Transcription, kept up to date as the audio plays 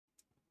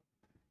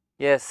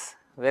Yes,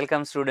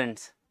 welcome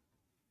students.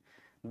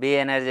 Be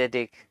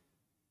energetic.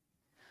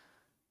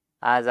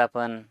 आज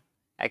आपण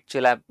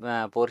actual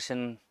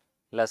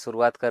पोर्शनला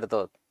सुरुवात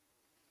करतो.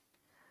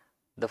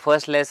 The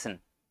first lesson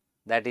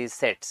that is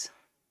sets.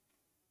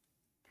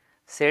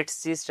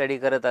 सेट्सची study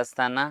करत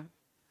असताना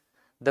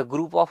the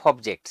group of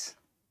objects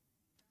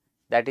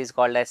that is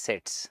called as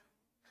sets.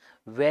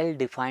 Well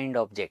defined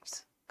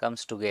objects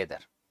comes together.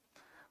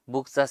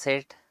 बुकचा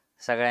set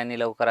सगळ्यांनी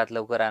लवकरात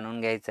लवकर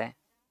आणून घ्यायचा आहे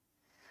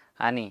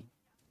आणि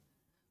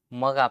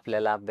मग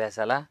आपल्याला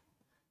अभ्यासाला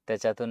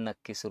त्याच्यातून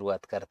नक्की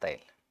सुरुवात करता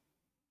येईल.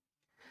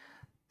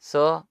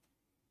 So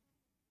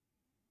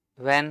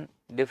when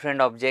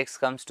different objects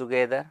comes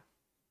together,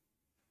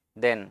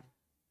 then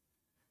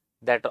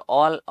that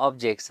all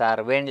objects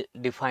are well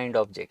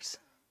defined objects.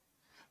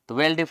 The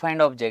well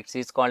defined objects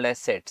is called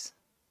as sets.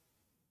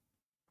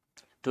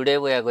 Today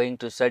we are going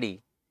to study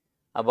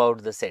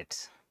about the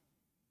sets.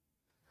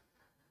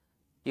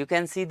 You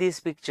can see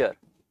this picture.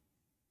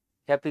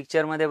 या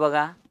picture मध्ये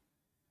बघा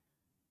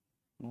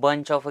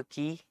bunch of a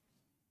key.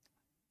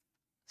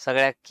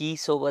 सगळ्या की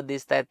सोबत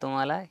दिसत आहेत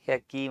तुम्हाला. ह्या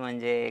की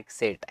म्हणजे एक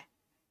सेट आहे.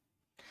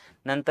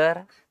 नंतर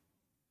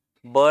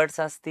बर्ड्स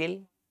असतील,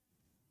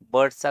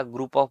 बर्ड्सचा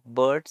group of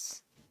birds,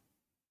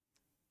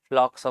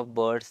 फ्लॉक्स of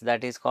birds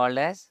that is called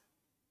as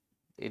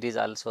it is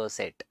also a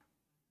set.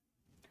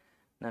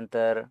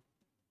 नंतर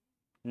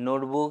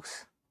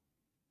notebooks,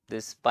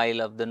 this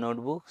pile of the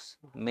notebooks,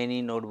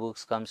 many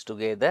notebooks comes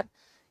together,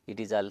 it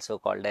is also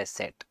called as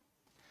set.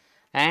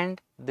 And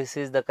this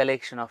is the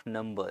collection of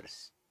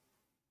numbers.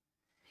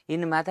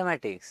 In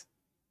mathematics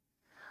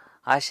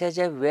अशा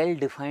ज्या वेल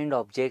defined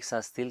objects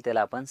असतील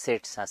त्याला आपण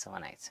sets असं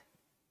म्हणायचं.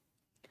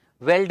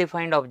 वेल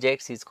defined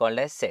objects is called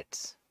as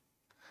sets.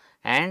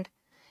 And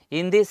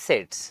in this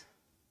sets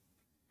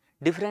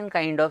different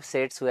kind of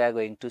sets we R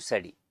going to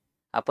study.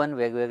 आपण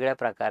वेगवेगळ्या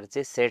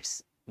प्रकारचे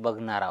सेट्स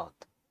बघणार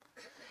आहोत.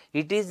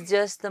 It is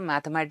just the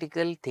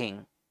mathematical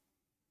thing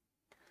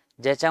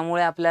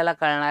ज्याच्यामुळे आपल्याला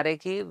कळणार आहे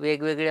की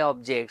वेगवेगळे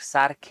ऑब्जेक्ट्स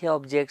सारखे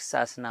ऑब्जेक्ट्स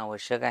असणं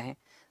आवश्यक आहे,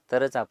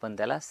 तरच आपण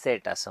त्याला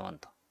सेट असं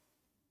म्हणतो.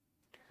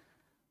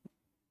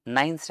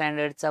 9th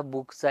स्टँडर्डचा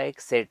बुकचा एक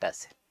सेट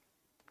असेल,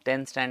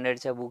 10th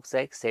स्टँडर्डच्या बुकचा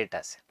एक सेट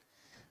असेल.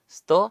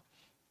 तो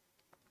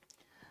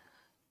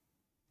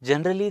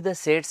generally the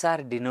sets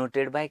R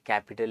denoted by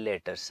capital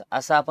letters.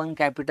 असं आपण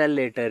कॅपिटल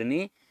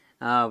लेटरनी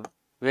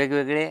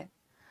वेगवेगळे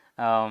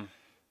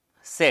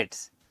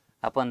सेट्स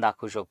आपण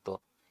दाखवू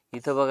शकतो.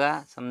 इथं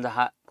बघा, समजा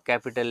हा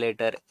capital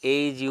letter A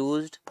is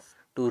used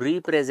to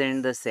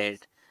represent the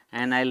set.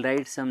 And I'll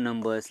write some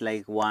numbers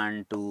like 1,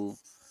 2,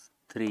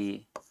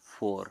 3,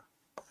 4.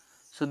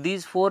 So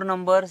these 4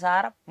 numbers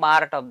are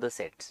part of the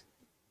sets.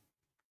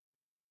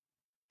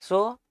 So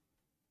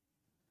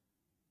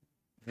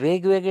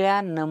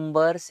वेगवेगळ्या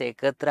नंबर्स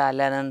एकत्र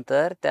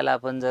आल्यानंतर त्याला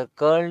आपण जर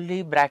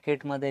कर्ली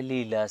ब्रॅकेट मध्ये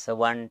लिहिलं असं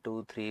 1,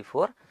 2, 3,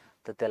 4,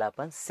 तर त्याला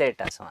आपण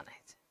सेट असं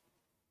म्हणायचं.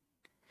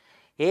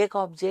 एक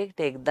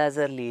ऑब्जेक्ट एकदा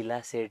जर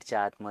लिहिला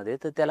सेटच्या आतमध्ये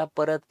तर त्याला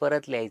परत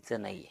परत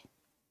लिहायचं नाहीये.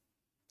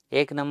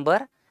 एक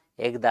नंबर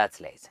एकदाच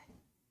लिहायचं आहे.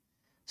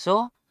 So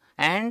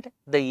and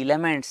the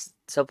elements,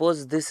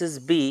 suppose this is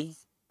B,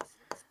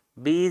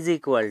 B is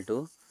equal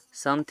to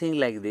something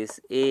like this,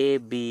 A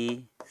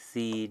B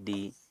C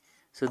D.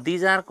 So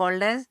these R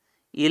called age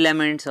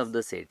elements of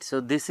the set. So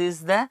this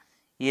is the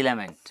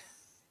element.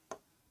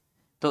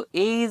 तो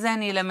ए is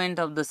an element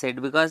of the set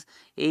because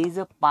A is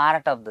a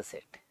part of the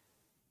set.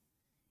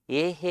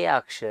 ए हे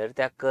अक्षर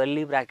त्या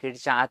curly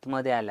ब्रॅकेटच्या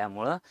आतमध्ये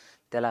आल्यामुळं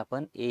त्याला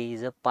आपण ए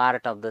is a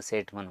part of the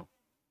set म्हणू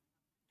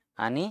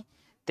आणि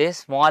ते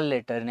स्मॉल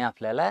लेटरने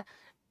आपल्याला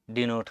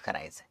डिनोट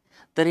करायचं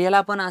आहे. तर याला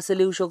आपण असं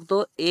लिहू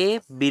शकतो, ए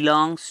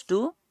बिलॉंग्स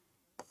टू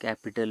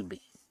कॅपिटल बी.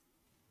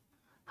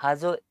 हा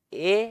जो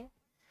ए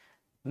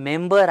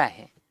मेंबर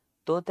आहे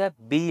तो त्या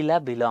बी ला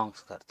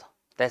बिलॉंग्स करतो.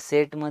 त्या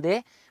सेटमध्ये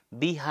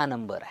बी हा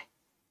नंबर आहे.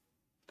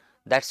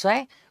 That's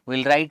why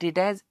will write it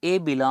as A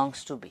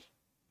belongs to be.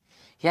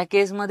 ह्या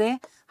केसमध्ये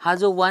हा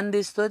जो 1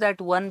 दिसतोय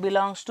दॅट 1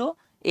 बिलॉंग्स टू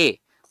ए.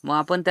 मग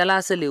आपण त्याला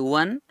असं लिहू,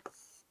 1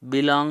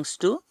 belongs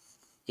to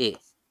A.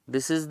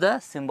 This is the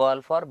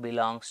symbol for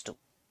belongs to.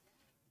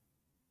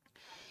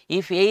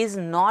 If A is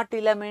not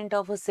element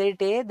of a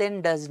set A, then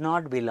does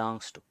not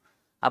belongs to.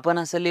 आपण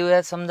असं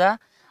लिहूया, समजा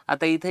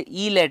आता इथे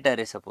E लेटर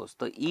आहे सपोज,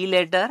 तो E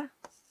letter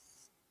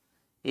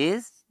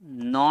is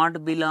not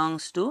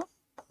belongs to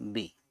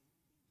B.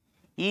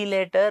 E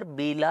letter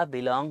B ला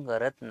belong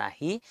करत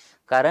नाही,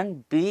 कारण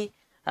B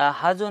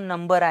हा जो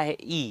नंबर आहे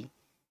E,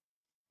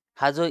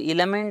 हा जो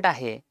एलिमेंट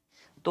आहे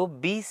तो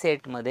B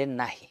सेट मध्ये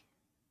नाही.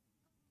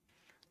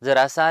 जर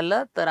असं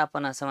आलं तर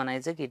आपण असं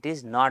म्हणायचं की it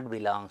is not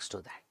belongs to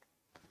that.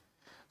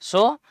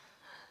 So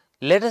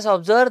let us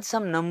observe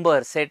some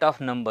number, set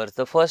of numbers.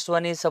 The first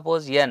one is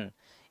suppose n.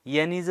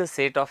 n is a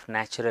set of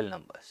natural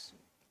numbers.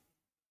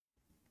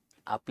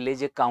 आपले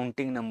जे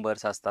काउंटिंग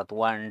नंबर्स असतात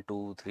 1,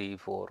 2, 3,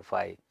 4,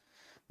 5,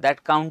 that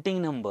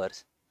counting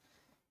numbers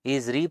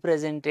is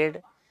represented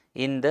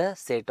in the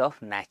set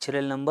of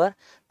natural number.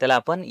 त्याला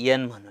आपण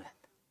n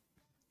म्हणूयात.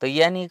 तर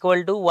n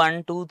equal to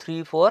 1 2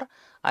 3 4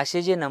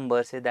 असे जे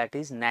numbers आहे that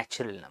is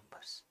natural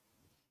numbers.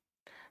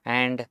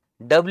 And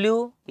W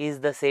is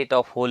the set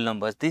of whole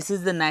numbers. This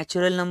is the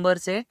natural number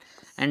set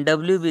and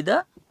W be the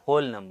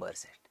whole number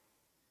set.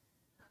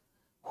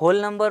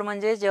 Hole number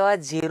म्हणजे जेव्हा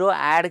 0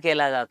 add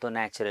केला जातो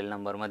natural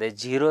नंबरमध्ये,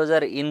 0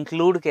 जर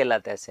include केला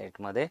त्या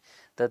सेटमध्ये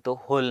तर तो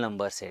होल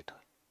नंबर सेट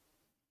होईल.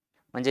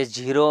 म्हणजे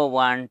 0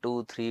 1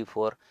 2 3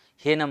 4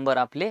 हे नंबर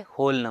आपले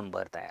होल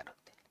नंबर तयार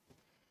होतील.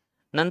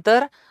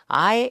 नंतर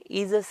I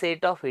is a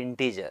set of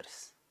integers.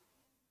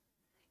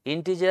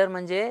 Integer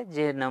म्हणजे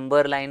जे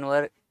नंबर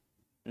लाईनवर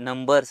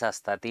नंबर्स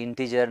असतात,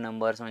 इंटिजर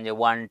नंबर्स म्हणजे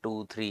 1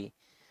 2 3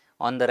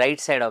 on the right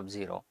side of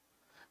 0,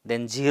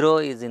 then 0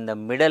 is in the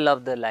middle of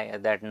the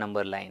that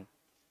number line,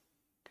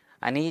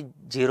 आणि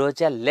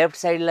 0च्या लेफ्ट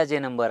साईडला जे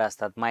नंबर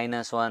असतात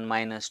 -1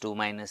 -2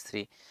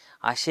 -3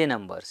 असे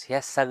नंबर्स,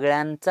 ह्या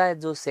सगळ्यांचा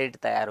जो सेट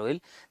तयार होईल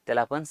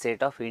त्याला आपण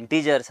सेट ऑफ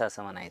इंटिजर्स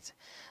असं म्हणायचं.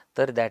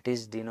 तर that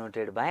is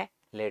denoted by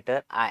letter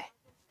I.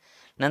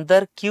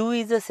 नंतर Q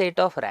is a set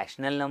of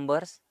rational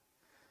numbers.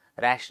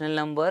 Rational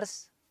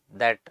numbers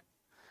that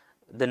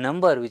the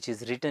number which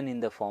is written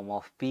in the form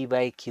of P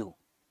by Q,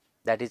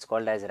 that is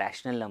called as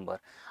rational number.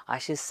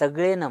 असे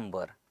सगळे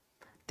number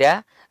त्या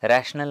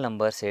rational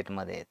number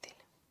सेटमध्ये येतील.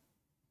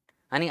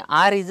 आणि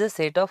R is a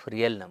set of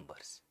real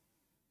numbers.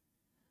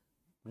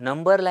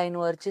 Number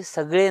लाईनवरचे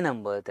सगळे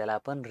number त्याला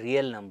आपण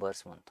real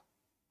numbers म्हणतो.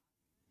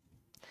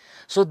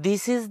 So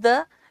this is the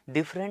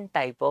different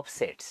type of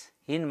sets.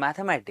 In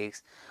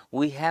mathematics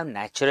we have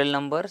natural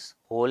numbers,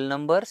 whole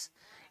numbers,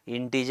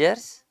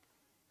 integers.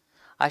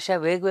 अशा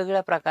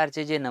वेगवेगळ्या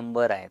प्रकारचे जे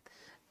नंबर आहेत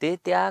ते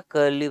त्या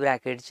कर्ली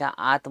ब्रॅकेटच्या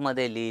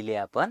आतमध्ये लिहिले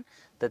आपण,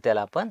 तर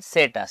त्याला आपण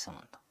सेट असं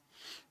म्हणतो.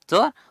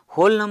 तर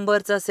होल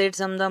नंबरचा सेट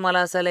समजा मला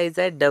असा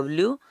लिहायचा आहे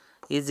W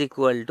is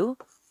equal to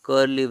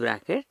curly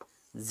bracket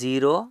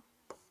 0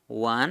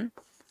 1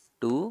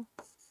 2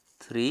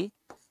 3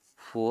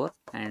 4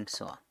 and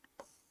so on.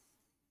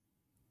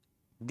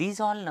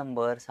 These all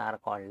numbers R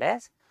called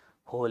as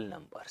hole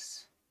numbers.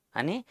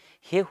 आणि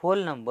हे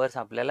होल नंबर्स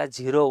आपल्याला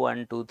 0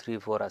 1 2 3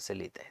 4 असे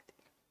लिहिता येते.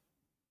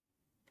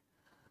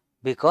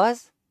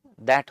 Because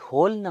that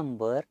whole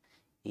number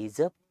is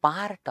a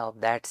part of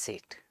that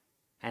set,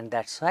 and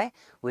that's why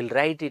we'll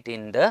write it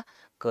in the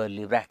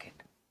curly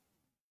bracket.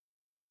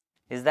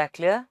 Is that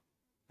clear?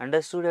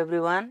 Understood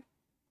everyone?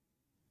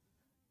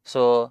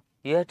 So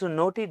you have to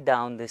note it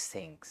down these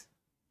things.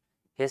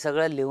 हे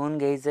सगळं लिहून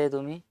घ्यायचं आहे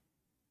तुम्ही.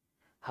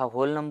 हा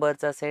hole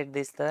नंबरचा set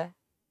दिसतोय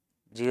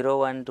 0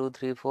 1 2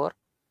 3 4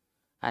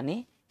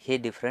 आणि हे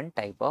डिफरंट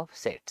टाइप ऑफ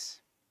सेट्स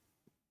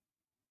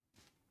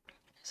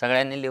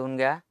सगळ्यांनी लिहून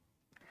घ्या.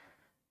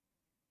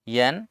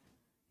 N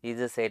is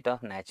a set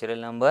of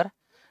natural number,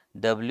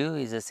 W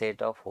is a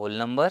set of whole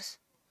numbers,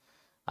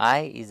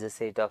 I is a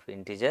set of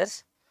integers,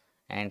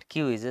 and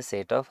Q is a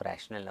set of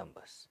rational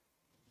numbers.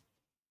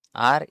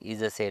 R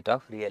is a set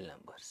of real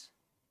numbers.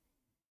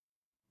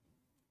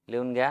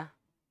 लिहून घ्या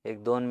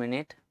 1-2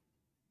 minute.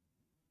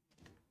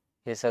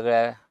 हे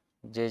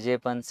सगळ्या जे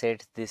पण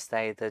sets दिसत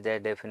आहेत इथं, ज्या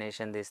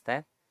डेफिनेशन दिसत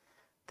आहेत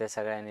ते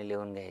सगळ्यांनी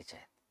लिहून घ्यायचे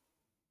आहेत.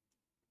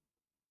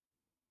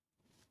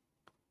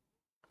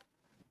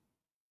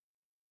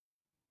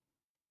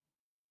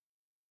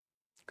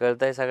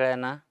 कळतंय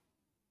सगळ्यांना?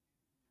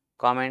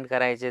 कॉमेंट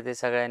करायचे ते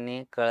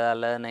सगळ्यांनी,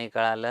 कळालं नाही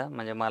कळालं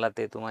म्हणजे मला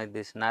ते तुम्हाला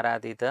दिसणार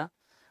आहात इथं,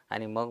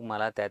 आणि मग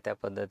मला त्या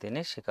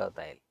पद्धतीने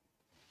शिकवता येईल.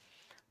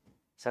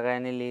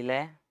 सगळ्यांनी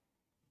लिहिलंय?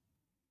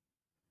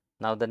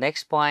 Now the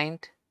next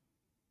point.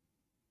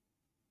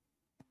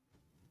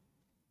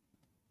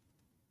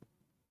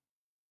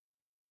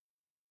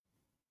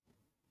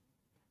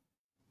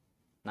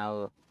 Now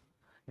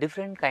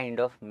different kind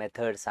of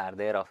methods are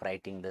there of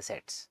writing the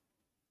sets.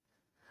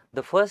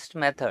 The first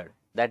method,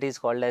 that is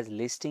called as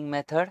listing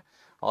method,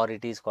 or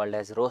it is called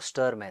as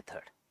roster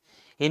method,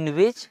 in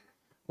which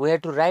we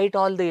have to write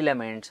all the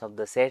elements of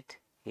the set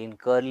in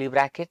curly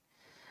bracket,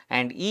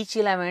 and each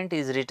element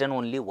is written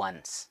only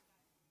once.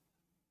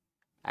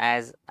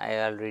 As I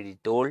already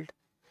told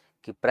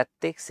की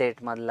प्रत्येक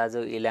set मधला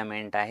जो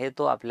element आहे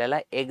तो आपल्याला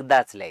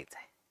एकदाच लिहायचा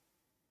आहे.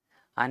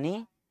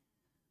 आणि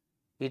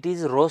it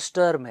is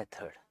roster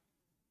method,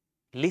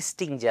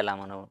 listing ज्याला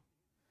म्हणू.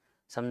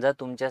 समजा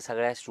तुमच्या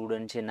सगळ्या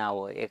स्टुडंटचे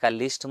नाव एका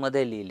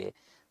लिस्टमध्ये लिहिले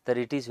तर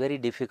it is very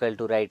difficult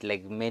to right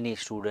like many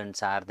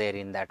students R there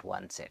in that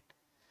one set.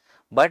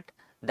 But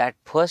that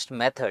first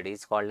method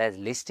is called as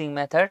listing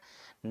method,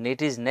 and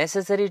it is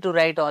necessary to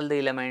write all the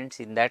elements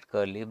in that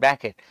curly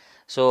bracket.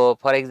 So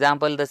for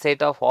example, the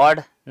set of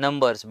odd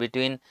numbers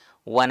between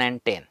 1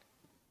 and 10.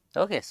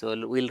 Okay, so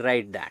we'll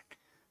write that.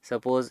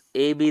 Suppose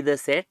A be the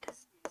set,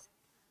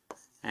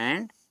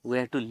 and we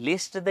have to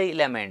list the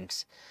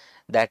elements,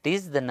 that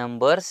is the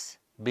numbers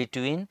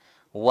between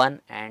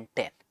 1 and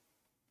 10.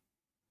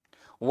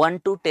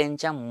 1 to 10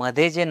 च्या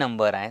मध्ये जे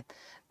number आहेत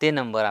ते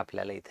number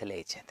आपल्याला इथे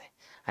लिहायचे आहेत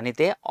आणि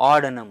ते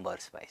ऑड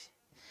नंबर्स पाहिजे.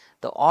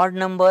 तर odd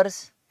numbers,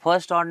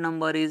 first odd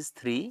number is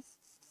 3,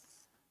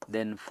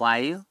 then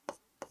 5,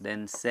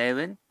 then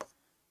 7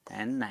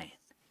 and 9.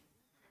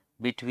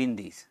 Between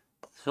these,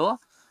 so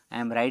I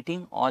am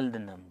writing all the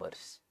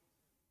numbers.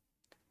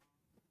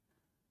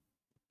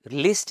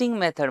 Listing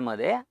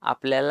मेथडमध्ये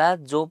आपल्याला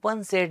जो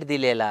पण सेट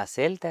दिलेला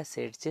असेल त्या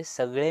सेटचे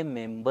सगळे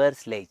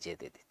मेंबर्स लिहायचे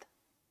तिथे.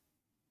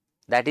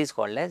 That is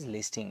called as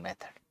listing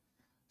method.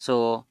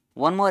 So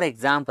one more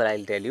example I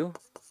will tell you.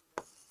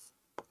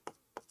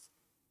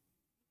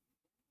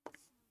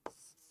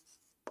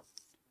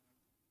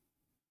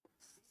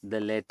 The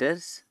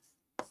letters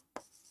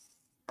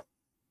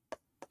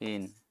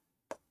in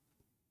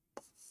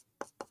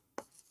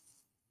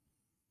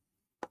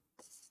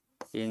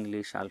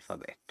English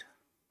alphabet.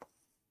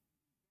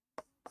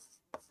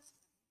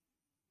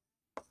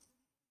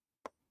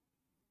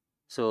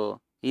 So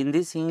in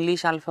this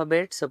English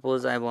alphabet,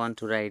 suppose I want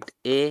to write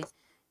A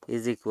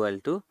is equal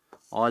to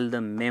all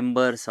the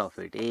members of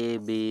it, A,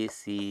 B,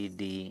 C,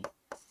 D,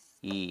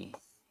 E,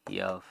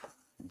 F,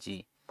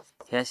 G.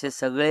 हे असे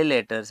सगळे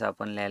letters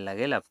आपण लिहायला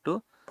लागेल up to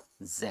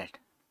Z.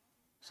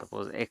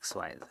 Suppose X,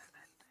 Y,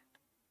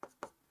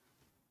 Z.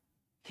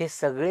 हे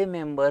सगळे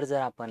member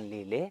जर आपण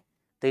लिहिले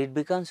तर it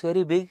becomes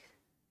very big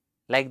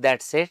like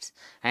that sets,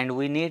 and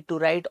we need to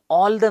write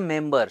all the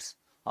members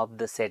of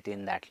the set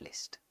in that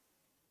list.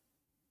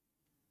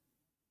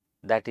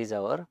 That is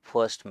our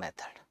first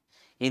method.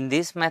 In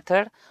this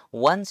method,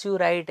 once you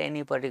write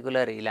any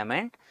particular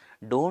element,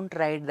 don't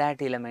write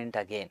that element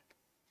again.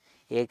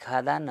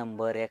 एखादा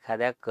number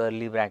एखाद्या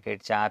curly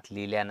ब्रॅकेटच्या आत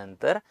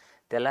लिहिल्यानंतर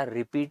त्याला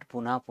repeat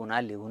पुन्हा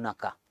पुन्हा लिहू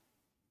नका.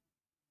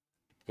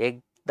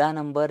 एकदा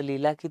नंबर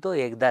लिहिला की तो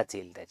एकदाच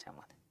येईल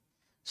त्याच्यामध्ये.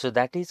 So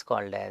that is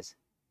called as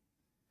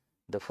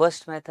the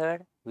first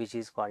method, which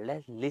is called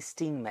as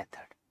listing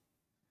method.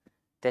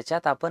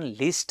 त्याच्यात आपण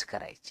लिस्ट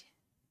करायची.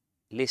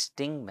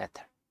 Listing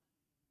method.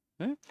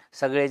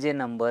 सगळे जे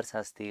नंबर्स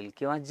असतील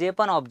किंवा जे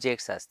पण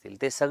ऑब्जेक्ट्स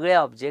असतील ते सगळे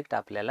ऑब्जेक्ट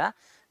आपल्याला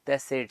त्या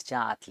सेटच्या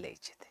आत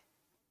लिहायचे.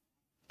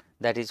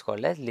 That is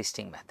called as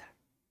listing method.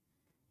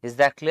 Is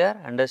that clear?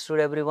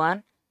 Understood everyone?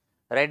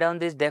 Write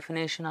down this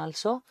definition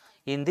also.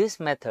 In this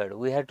method,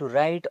 we have to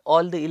write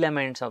all the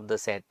elements of the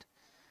set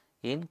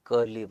in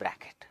curly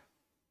bracket.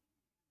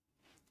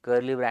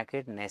 Curly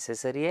bracket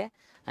necessary आहे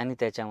आणि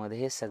त्याच्यामध्ये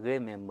हे सगळे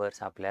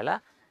members आपल्याला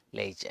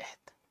लिहायचे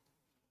आहेत.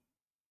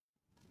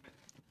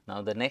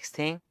 Now the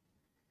next thing,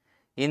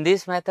 in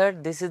this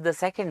method, this is the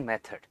second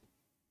method.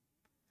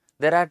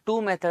 There are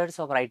two methods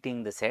of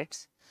writing the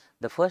sets.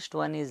 The first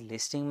one is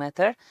listing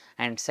method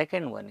and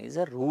second one is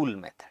a rule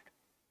method.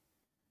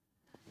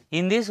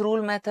 In this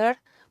rule method,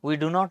 we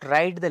do not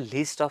write the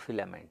list of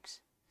elements.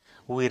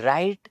 We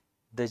write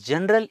the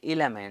general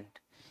element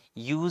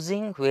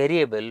using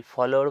variable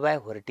followed by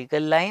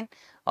vertical line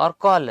or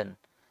colon,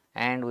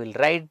 and we'll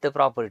write the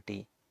property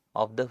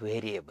of the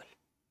variable.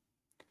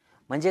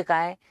 म्हणजे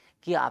काय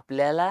की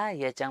आपल्याला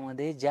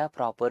याच्यामध्ये ज्या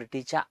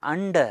प्रॉपर्टीच्या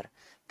under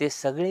ते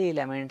सगळे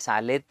elements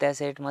आलेत त्या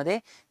सेटमध्ये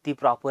ती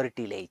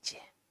प्रॉपर्टी लिहायची.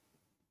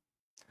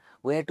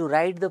 We have to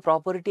write the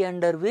property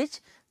under which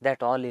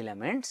that all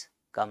elements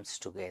comes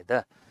together.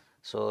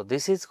 So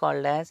this is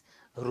called as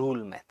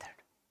rule method.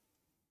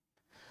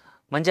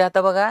 म्हणजे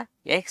आता बघा,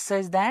 X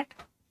such that,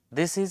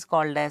 this is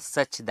called as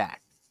such that.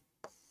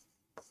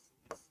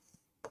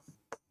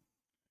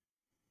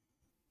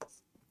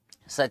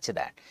 Such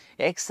that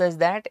X such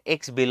that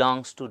X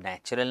belongs to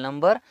natural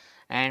number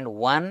and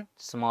 1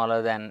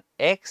 smaller than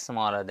X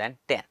smaller than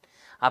 10.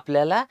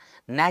 आपल्याला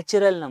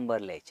natural number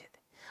लिहायचे.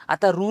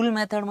 आता rule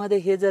method मध्ये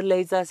हे जर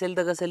लिहायचं असेल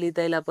तर कसं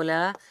लिहिता येईल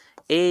आपल्याला?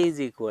 A is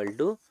equal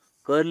to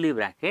curly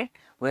bracket,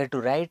 we have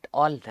to write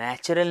all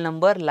natural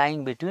number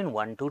lying between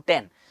 1 to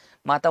 10.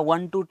 मग आता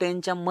 1 to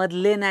 10 च्या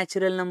मधले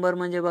नॅचरल नंबर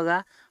म्हणजे बघा,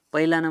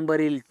 पहिला नंबर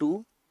येईल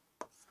 2,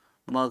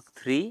 मग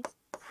 3,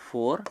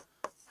 4,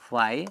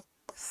 5,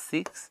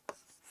 6,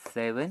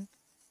 7,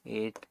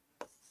 8,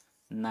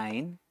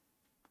 9,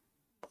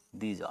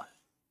 these all.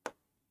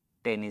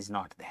 10 is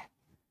not there.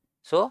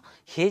 So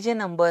हे जे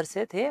नंबर्स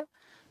आहेत हे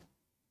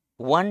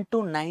 1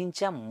 to 9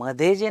 च्या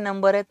मध्ये जे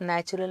नंबर आहेत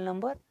नॅचरल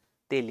नंबर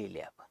ते लिहिले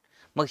आपण.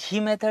 मग ही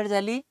मेथड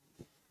झाली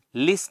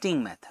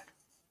listing method.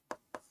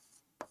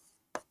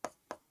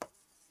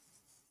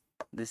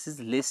 This is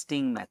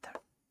listing method.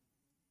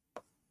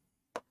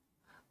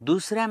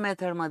 दुसऱ्या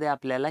मेथड मध्ये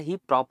आपल्याला ही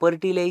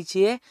प्रॉपर्टी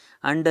लिहायची आहे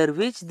under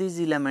which these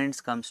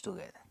elements comes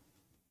together.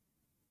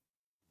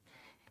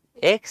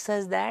 X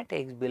says that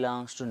X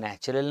belongs to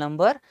natural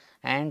number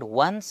and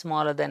 1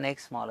 smaller than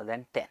X smaller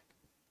than 10.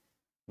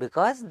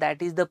 Because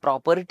that is the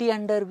property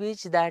under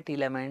which that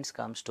elements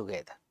comes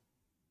together.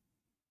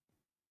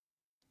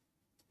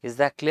 Is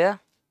that clear?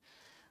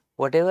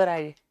 Whatever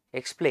I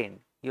explained,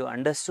 you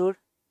understood?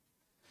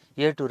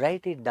 You have to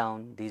write it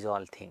down, these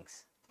all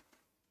things.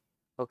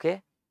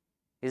 Okay?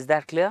 Is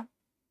that clear?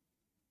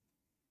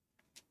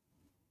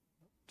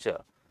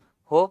 Sure.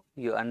 Hope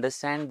you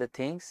understand the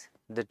things,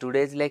 the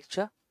today's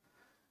lecture,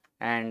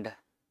 and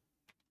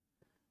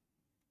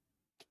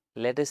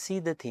let us see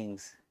the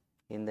things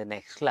in the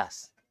next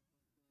class.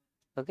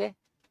 Okay?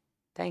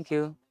 Thank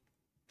you.